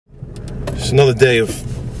It's another day of,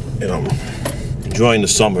 enjoying the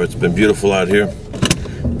summer. It's been beautiful out here.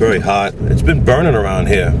 Very hot. It's been burning around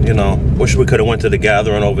here, Wish we could have went to the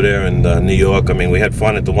gathering over there in New York. I mean, we had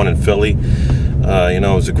fun at the one in Philly. It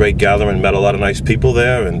was a great gathering. Met a lot of nice people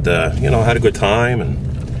there, and had a good time.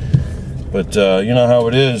 But you know how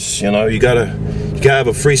it is. You gotta have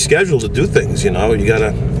a free schedule to do things. You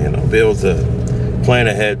gotta be able to plan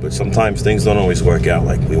ahead. But sometimes things don't always work out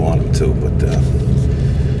like we want them to. But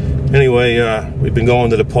anyway, we've been going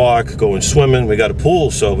to the park, going swimming. We got a pool,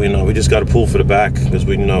 so we just got a pool for the back because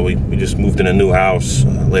we just moved in a new house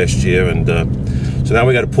last year, and so now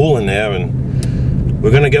we got a pool in there, and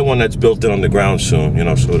we're gonna get one that's built in on the ground soon,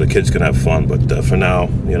 so the kids can have fun. But for now,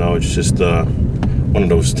 it's just one of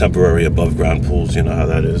those temporary above ground pools. You know how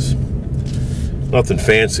that is. Nothing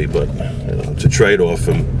fancy, but it's a trade-off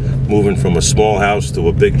from moving from a small house to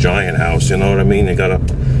a big giant house. You know what I mean? You gotta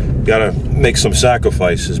make some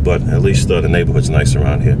sacrifices, but at least the neighborhood's nice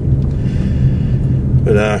around here.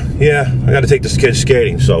 But yeah, I gotta take this kid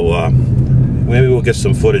skating, so maybe we'll get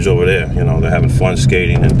some footage over there. They're having fun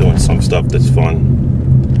skating and doing some stuff that's fun.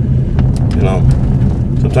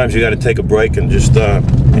 Sometimes you gotta take a break and just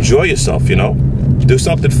enjoy yourself. Do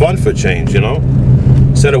something fun for a change.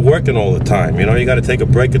 Instead of working all the time. You gotta take a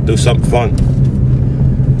break and do something fun.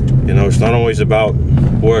 It's not always about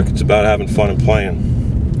work. It's about having fun and playing.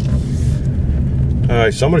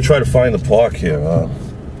 Alright, so I'm going to try to find the park here.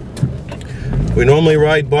 We normally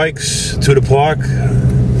ride bikes to the park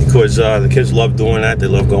because the kids love doing that. They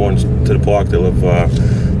love going to the park. They love,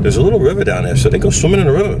 there's a little river down there, so they go swimming in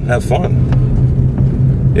the river and have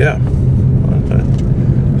fun. Yeah. Okay.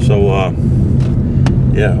 So,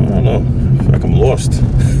 yeah, I don't know. I feel like I'm lost.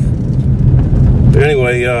 But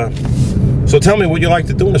anyway, so tell me what you like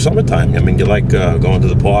to do in the summertime. I mean, you like going to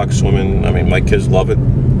the park, swimming. I mean, my kids love it.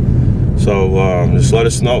 So just let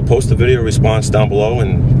us know. Post a video response down below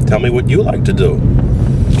and tell me what you like to do.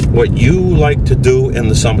 What you like to do in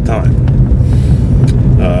the summertime.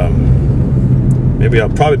 Maybe I'll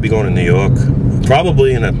probably be going to New York.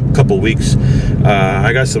 Probably in a couple weeks.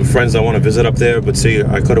 I got some friends I want to visit up there. But see,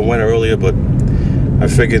 I could have went earlier, but I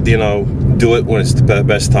figured, do it when it's the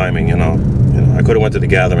best timing, I could have went to the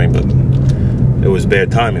gathering, but it was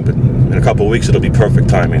bad timing. But in a couple weeks, it'll be perfect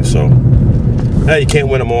timing. So, hey, you can't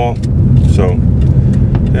win them all. So,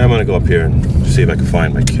 yeah, I'm going to go up here and see if I can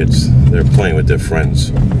find my kids. They're playing with their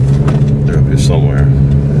friends. They're up here somewhere,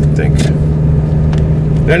 I think.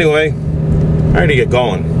 Anyway, I got to get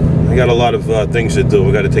going. I got a lot of things to do.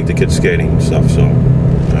 We got to take the kids skating and stuff. So,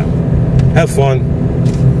 have fun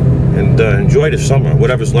and enjoy the summer,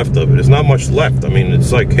 whatever's left of it. There's not much left. I mean,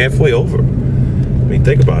 it's like halfway over. I mean,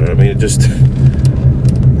 think about it. I mean, it just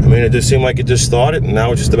seemed like it just started, and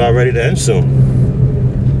now it's just about ready to end soon.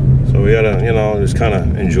 So we gotta, just kind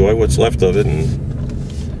of enjoy what's left of it and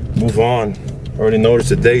move on. I already noticed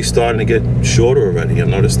the day's starting to get shorter already. You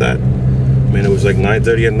noticed that? I mean, it was like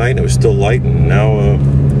 9:30 at night, and it was still light, and now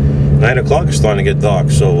 9 o'clock is starting to get dark.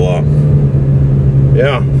 So,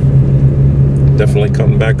 yeah, definitely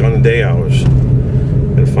cutting back on the day hours.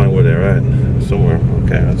 Gotta find where they're at. Somewhere.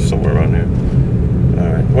 Okay, that's somewhere around here. All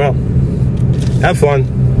right. Well, have fun.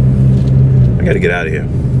 I gotta get out of here.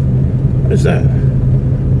 What is that?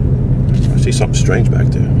 I see something strange back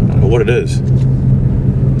there. I don't know what it is.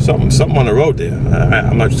 Something on the road there.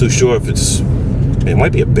 I'm not too sure if it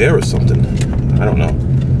might be a bear or something. I don't know.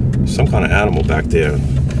 Some kind of animal back there.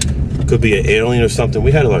 It could be an alien or something.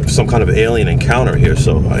 We had like some kind of alien encounter here,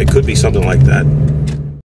 so it could be something like that.